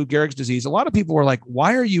died of Lou Gehrig's disease, a lot of people were like,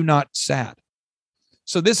 why are you not sad?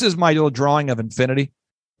 So this is my little drawing of infinity.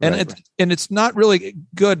 And it's not really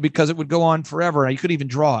good because it would go on forever. And you couldn't even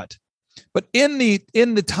draw it. But in the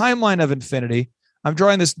timeline of infinity, I'm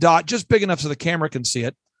drawing this dot just big enough so the camera can see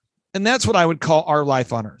it. And that's what I would call our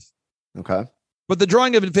life on earth. Okay. But the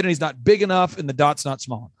drawing of infinity is not big enough and the dot's not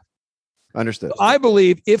small enough. Understood. So I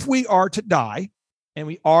believe if we are to die and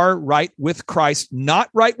we are right with Christ, not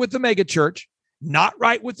right with the megachurch, not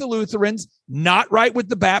right with the Lutherans, not right with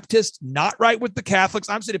the Baptists, not right with the Catholics.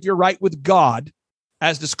 I'm saying if you're right with God,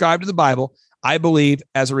 as described in the Bible, I believe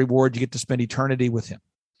as a reward, you get to spend eternity with him.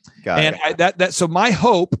 So my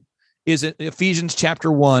hope is in Ephesians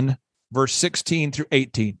chapter 1, verse 16 through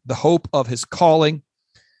 18, the hope of his calling.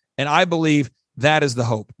 And I believe that is the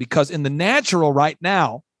hope, because in the natural right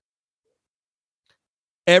now,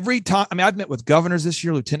 every time, I've met with governors this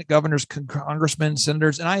year, lieutenant governors, congressmen,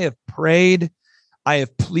 senators, and I have prayed, I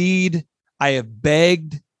have pleaded, I have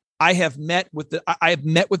begged, I have met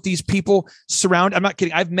with these people surrounded. I'm not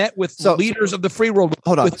kidding. I've met with leaders of the free world.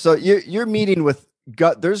 Hold on. So you're meeting with,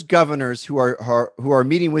 there's governors who are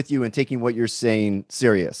meeting with you and taking what you're saying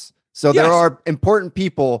serious. So there are important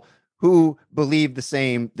people who believe the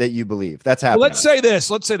same that you believe. That's happening. Well, let's say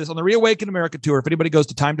this on the Reawaken America tour. If anybody goes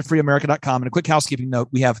to timetofreeamerica.com, and a quick housekeeping note,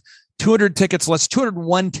 we have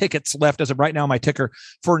 201 tickets left as of right now on my ticker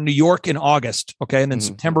for New York in August. Okay. And then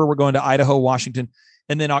September, we're going to Idaho, Washington.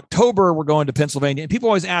 And then October, we're going to Pennsylvania. And people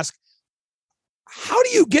always ask, how do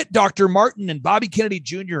you get Dr. Martin and Bobby Kennedy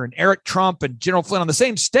Jr. and Eric Trump and General Flynn on the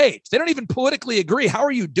same stage? They don't even politically agree. How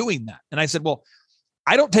are you doing that? And I said, well,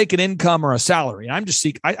 I don't take an income or a salary. I'm just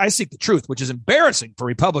I seek the truth, which is embarrassing for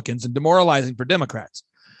Republicans and demoralizing for Democrats.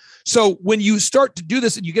 So when you start to do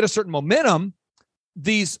this and you get a certain momentum,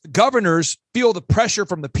 these governors feel the pressure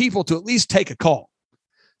from the people to at least take a call.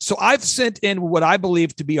 So I've sent in what I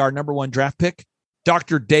believe to be our number one draft pick,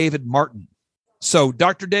 Dr. David Martin. So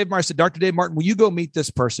Dr. Dave Martin, I said, Dr. Dave Martin, will you go meet this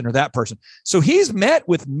person or that person? So he's met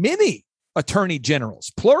with many attorney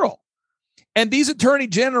generals, plural. And these attorney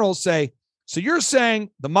generals say, so you're saying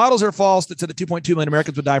the models are false that said that 2.2 million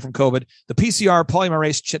Americans would die from COVID. The PCR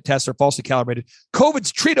polymerase tests are falsely calibrated.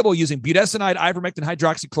 COVID's treatable using budesonide, ivermectin,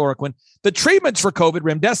 hydroxychloroquine. The treatments for COVID,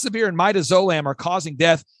 remdesivir and midazolam, are causing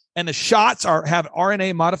death. And the shots have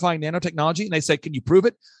RNA modifying nanotechnology. And they say, can you prove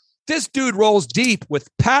it? This dude rolls deep with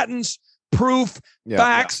patents, proof,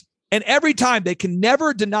 facts. And every time they can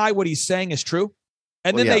never deny what he's saying is true.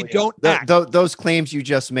 And then they don't act. Those claims you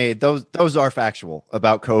just made, those are factual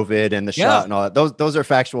about COVID and the shot and all that. Those are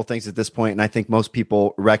factual things at this point, and I think most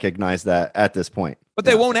people recognize that at this point. But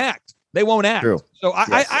they won't act. They won't act. True. So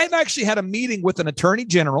I've actually had a meeting with an attorney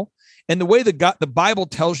general, and the way the Bible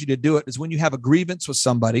tells you to do it is when you have a grievance with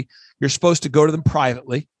somebody, you're supposed to go to them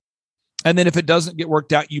privately. And then if it doesn't get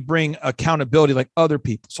worked out, you bring accountability like other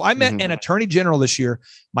people. So I met an attorney general this year.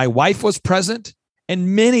 My wife was present.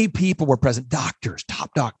 And many people were present, doctors,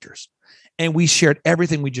 top doctors. And we shared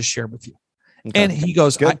everything we just shared with you. Okay. And he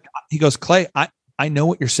goes, Clay, I know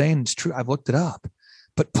what you're saying. It's true. I've looked it up.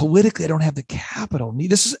 But politically, I don't have the capital.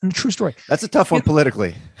 This is a true story. That's a tough one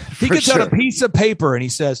politically. He gets out a piece of paper and he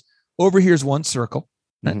says, over here's one circle.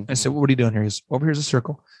 I said, what are you doing here? He says, over here's a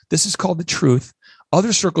circle. This is called the truth.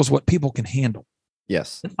 Other circles, what people can handle.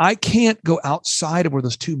 Yes. I can't go outside of where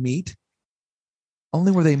those two meet.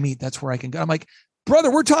 Only where they meet, that's where I can go. I'm like,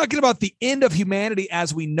 brother, we're talking about the end of humanity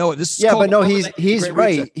as we know it. This is but no, he's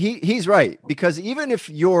right. He's right, because even if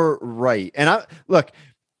you're right, and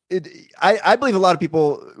I believe a lot of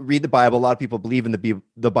people read the Bible, a lot of people believe in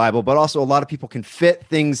the Bible, but also a lot of people can fit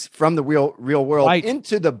things from the real world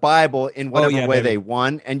into the Bible in whatever way they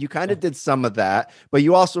want. And you kind of did some of that, but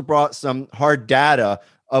you also brought some hard data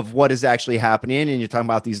of what is actually happening, and you're talking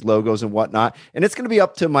about these logos and whatnot. And it's going to be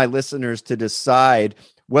up to my listeners to decide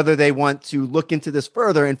whether they want to look into this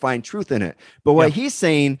further and find truth in it. But what he's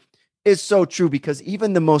saying is so true, because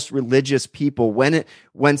even the most religious people,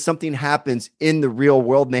 when something happens in the real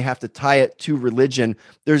world and they have to tie it to religion,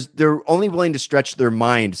 they're only willing to stretch their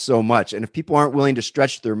mind so much. And if people aren't willing to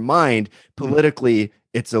stretch their mind politically,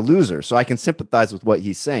 it's a loser. So I can sympathize with what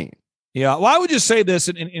he's saying. Yeah. Well, I would just say this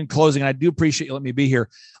in closing, and I do appreciate you letting me be here.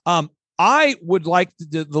 I would like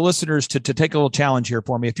the listeners to take a little challenge here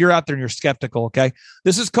for me. If you're out there and you're skeptical, okay,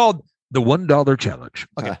 this is called the $1 challenge.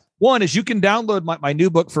 Okay. One is you can download my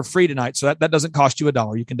new book for free tonight. So that doesn't cost you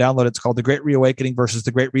 $1. You can download it. It's called The Great Reawakening versus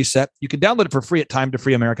The Great Reset. You can download it for free at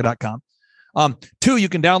timetofreeamerica.com. Two, you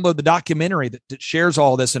can download the documentary that shares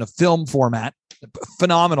all this in a film format.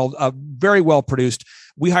 Phenomenal, very well produced.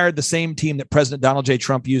 We hired the same team that President Donald J.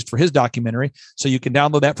 Trump used for his documentary. So you can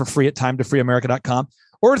download that for free at timetofreeamerica.com.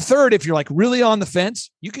 Or third, if you're like really on the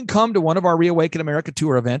fence, you can come to one of our Reawaken America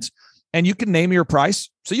tour events and you can name your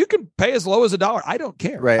price. So you can pay as low as $1. I don't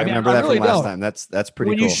care. Right. I remember that really from last time. That's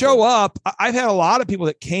pretty cool. When you show up, I've had a lot of people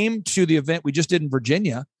that came to the event we just did in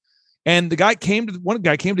Virginia. And one guy came to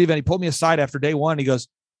the event. He pulled me aside after day one. He goes,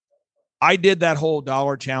 I did that whole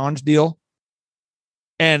 $1 challenge deal.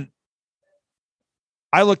 And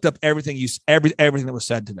I looked up everything that was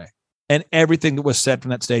said today. And everything that was said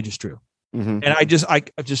from that stage is true. Mm-hmm. And I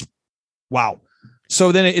just, wow.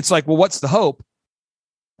 So then it's like, well, what's the hope?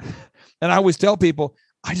 And I always tell people,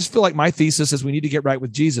 I just feel like my thesis is we need to get right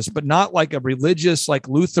with Jesus, but not like a religious, like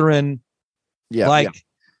Lutheran,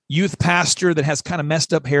 youth pastor that has kind of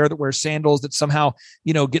messed up hair that wears sandals that somehow,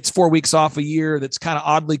 gets 4 weeks off a year. That's kind of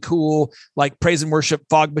oddly cool, like praise and worship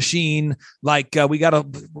fog machine. Like we got to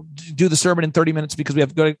do the sermon in 30 minutes because we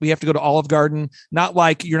have to go to Olive Garden. Not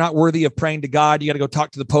like you're not worthy of praying to God. You got to go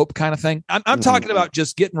talk to the Pope kind of thing. I'm talking about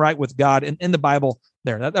just getting right with God and in the Bible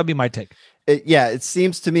there. That'd be my take. It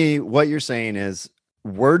seems to me what you're saying is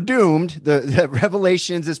we're doomed. The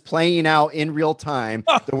Revelations is playing out in real time.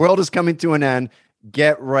 The world is coming to an end.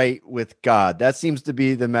 Get right with God. That seems to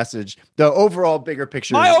be the message. The overall bigger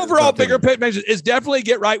picture. My overall bigger picture is definitely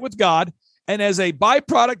get right with God. And as a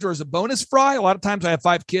byproduct or as a bonus fry, a lot of times I have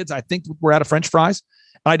 5 kids. I think we're out of French fries.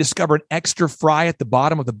 And I discover an extra fry at the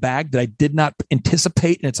bottom of the bag that I did not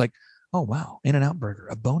anticipate. And it's like, oh, wow. In-N-Out burger,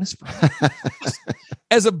 a bonus fry.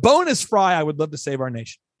 As a bonus fry, I would love to save our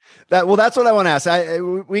nation. That's what I want to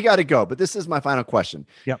ask. We got to go, but this is my final question.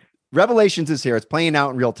 Yep. Revelations is here. It's playing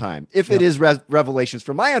out in real time. If it is Revelations,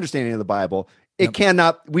 from my understanding of the Bible, we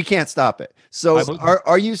can't stop it. So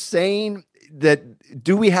are you saying that,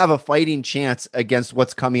 do we have a fighting chance against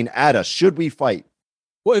what's coming at us? Should we fight?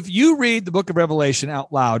 Well, if you read the book of Revelation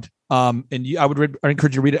out loud, I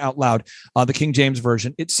encourage you to read it out loud, the King James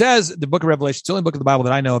Version. It says, the book of Revelation, it's the only book of the Bible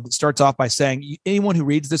that I know of, that starts off by saying anyone who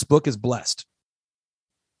reads this book is blessed.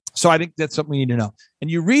 So I think that's something we need to know.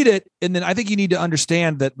 And you read it, and then I think you need to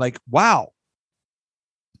understand that, like, wow,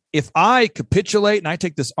 if I capitulate and I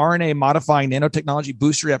take this RNA modifying nanotechnology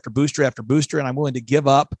booster after booster after booster, and I'm willing to give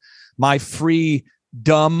up my freedom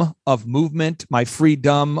of movement, my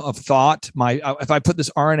freedom of thought, if I put this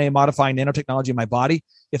RNA modifying nanotechnology in my body,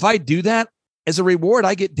 if I do that, as a reward,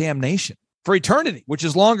 I get damnation for eternity, which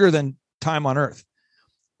is longer than time on earth.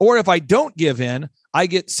 Or if I don't give in, I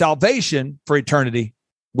get salvation for eternity,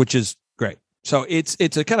 which is great. So it's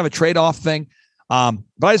a kind of a trade-off thing. But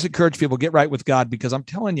I just encourage people to get right with God, because I'm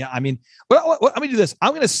telling you, let me do this.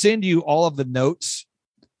 I'm going to send you all of the notes.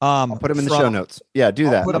 I'll put them in the show notes. Yeah, do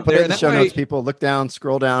that. I'll put it in the show notes. People look down,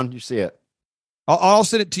 scroll down, you see it. I'll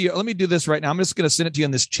send it to you. Let me do this right now. I'm just going to send it to you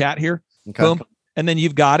in this chat here. Okay. Boom. And then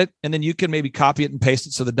you've got it. And then you can maybe copy it and paste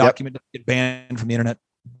it so the document doesn't get banned from the internet.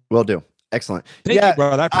 Will do. Excellent. Thank you,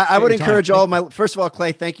 brother. I would encourage all my, first of all,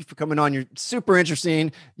 Clay, thank you for coming on. You're super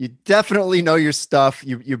interesting. You definitely know your stuff.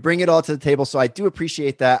 You bring it all to the table. So I do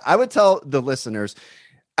appreciate that. I would tell the listeners,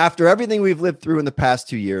 after everything we've lived through in the past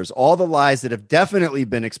 2 years, all the lies that have definitely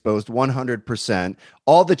been exposed 100%,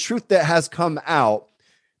 all the truth that has come out,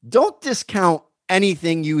 don't discount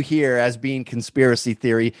anything you hear as being conspiracy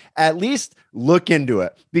theory. At least look into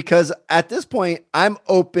it, because at this point, I'm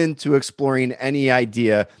open to exploring any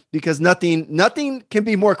idea, because nothing can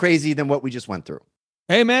be more crazy than what we just went through.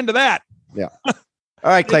 Amen to that. Yeah. All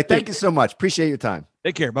right, Clay, thank you so much. Appreciate your time.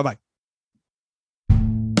 Take care. Bye-bye.